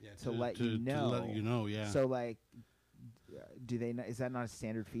bumps. Yeah, to let you know. To let you know, yeah. So, like, do they? Is that not a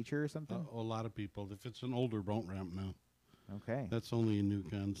standard feature or something? A lot of people. If it's an older boat ramp, no. Okay. That's only a new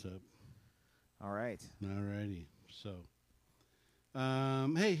concept. All right. All righty. So,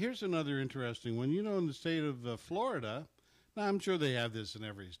 hey, here's another interesting one. In the state of Florida, now I'm sure they have this in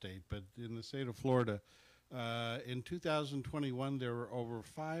every state, but in the state of Florida, in 2021, there were over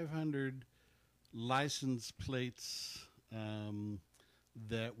 500 license plates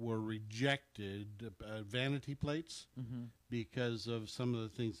that were rejected, vanity plates, because of some of the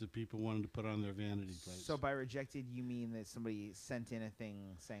things that people wanted to put on their vanity plates. So by rejected, you mean that somebody sent in a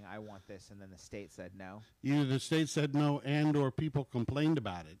thing saying, I want this, and then the state said no? Either the state said no, and or people complained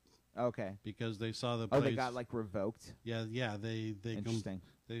about it. Okay. Because they saw the plates. Oh, they got, like, revoked? Yeah, they Interesting.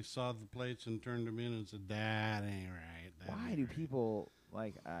 They saw the plates and turned them in and said, that ain't right. Why do people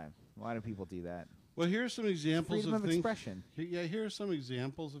do that? Well, here's some examples Freedom of things. Expression. Here are some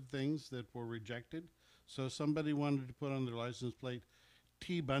examples of things that were rejected. So somebody wanted to put on their license plate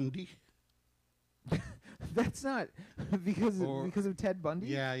T. Bundy. That's not because of Ted Bundy?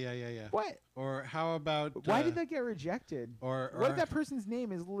 Yeah. What? Or how about... Why did that get rejected? What if that person's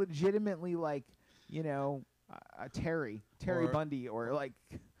name is legitimately like, Terry Bundy, or like...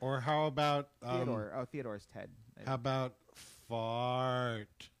 Or how about... Theodore. Theodore's Ted. How about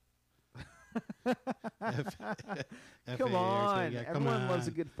fart? FAARK, Come on, yeah, come everyone loves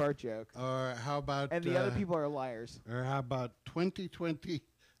a on. good fart joke, Or how about and the other people are liars. Or how about 2020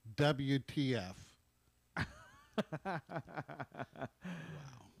 WTF?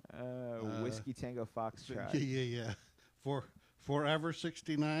 Whiskey Tango Foxtrot. Yeah. Forever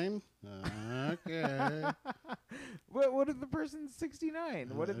 69. Okay. What if the person's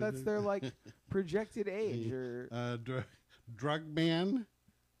 69? What if that's their like projected age or? Drug man.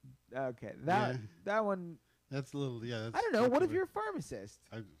 Okay, that one. That's a little That's I don't know. What if you're a pharmacist?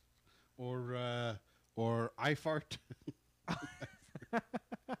 Or I fart.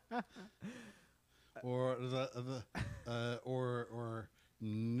 Or or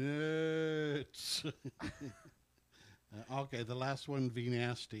nuts. Okay, the last one, V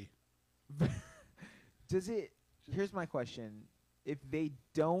nasty. Does it? Here's my question: if they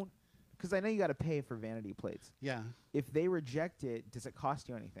don't, because I know you got to pay for vanity plates. Yeah. If they reject it, does it cost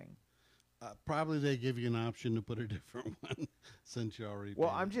you anything? Probably they give you an option to put a different one since you already. Well,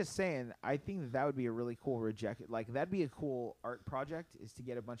 paid I'm it. just saying. I think that would be a really cool reject. Like that'd be a cool art project. Is to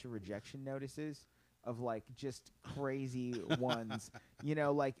get a bunch of rejection notices of like just crazy ones. You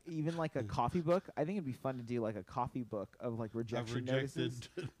know, like even like a coffee book. I think it'd be fun to do like a coffee book of like rejection notices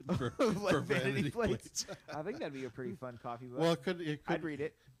for, of, like, for vanity plates. I think that'd be a pretty fun coffee book. Well, it could I'd read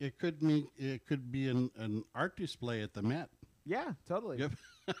it. It could be an art display at the Met. Yeah, totally. Yep.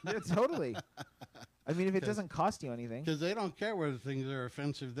 Yeah, totally. I mean, if it doesn't cost you anything. Because they don't care whether things are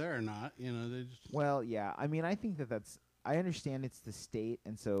offensive there or not. You know, they just. Well, yeah. I mean, I think that's. I understand it's the state,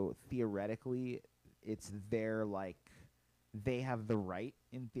 and so theoretically, it's their like. They have the right,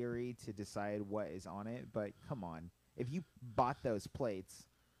 in theory, to decide what is on it. But come on, if you bought those plates,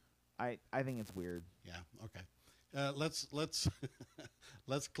 I think it's weird. Yeah. Okay. Let's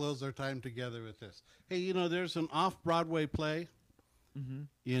let's close our time together with this. Hey, you know, there's an off-Broadway play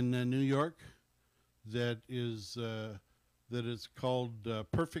in New York that is called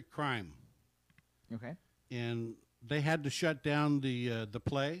Perfect Crime. Okay. And they had to shut down the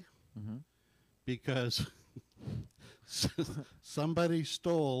play because somebody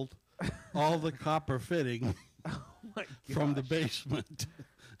stole all the copper fitting from the basement.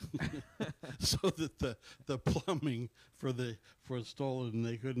 So that the plumbing for stolen,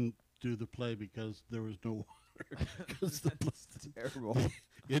 they couldn't do the play because there was no water. That's terrible.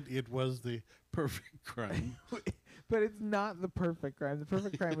 It was the perfect crime. But it's not the perfect crime. The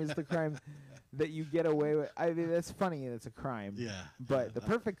perfect crime is the crime that you get away with. I mean, that's funny. That's a crime. Yeah. But the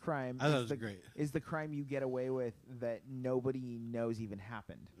perfect crime I thought it was great. Is the crime you get away with that nobody knows even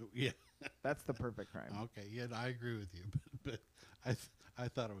happened. Yeah. That's the perfect crime. Okay. Yeah, I agree with you. But I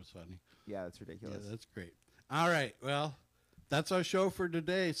thought it was funny. Yeah, that's ridiculous. Yeah, that's great. All right. Well, that's our show for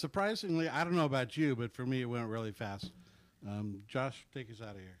today. Surprisingly, I don't know about you, but for me, it went really fast. Josh, take us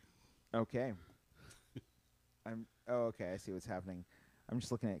out of here. Okay. Okay. I see what's happening. I'm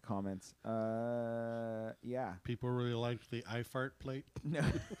just looking at comments. Yeah. People really liked the I fart plate. No.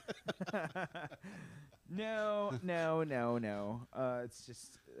 No. It's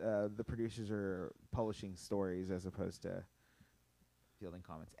just the producers are publishing stories as opposed to fielding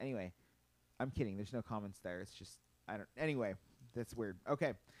comments. Anyway, I'm kidding. There's no comments there. It's just Anyway, that's weird.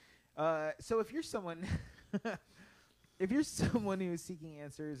 Okay. So if you're someone, who is seeking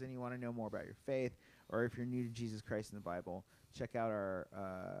answers and you want to know more about your faith, or if you're new to Jesus Christ in the Bible, check out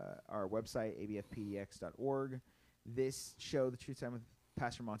our website, abfpdx.org. This show, the Truth Time with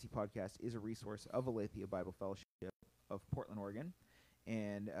Pastor Monty podcast, is a resource of Aletheia Bible Fellowship of Portland, Oregon.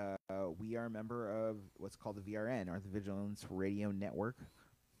 And we are a member of what's called the VRN, or the Vigilance Radio Network,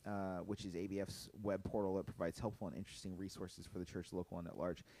 which is ABF's web portal that provides helpful and interesting resources for the church, local and at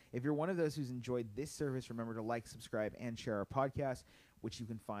large. If you're one of those who's enjoyed this service, remember to like, subscribe, and share our podcast, which you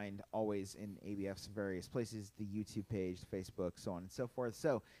can find always in ABF's various places, the YouTube page, Facebook, so on and so forth.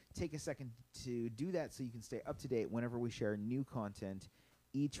 So take a second to do that so you can stay up to date whenever we share new content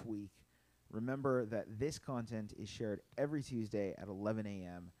each week. Remember that this content is shared every Tuesday at 11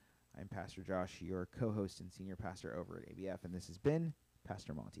 a.m. I'm Pastor Josh, your co-host and senior pastor over at ABF, and this has been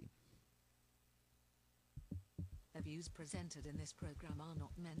Pastor Monty. The views presented in this program are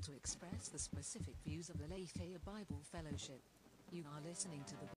not meant to express the specific views of the Aletheia Bible Fellowship. You are listening to the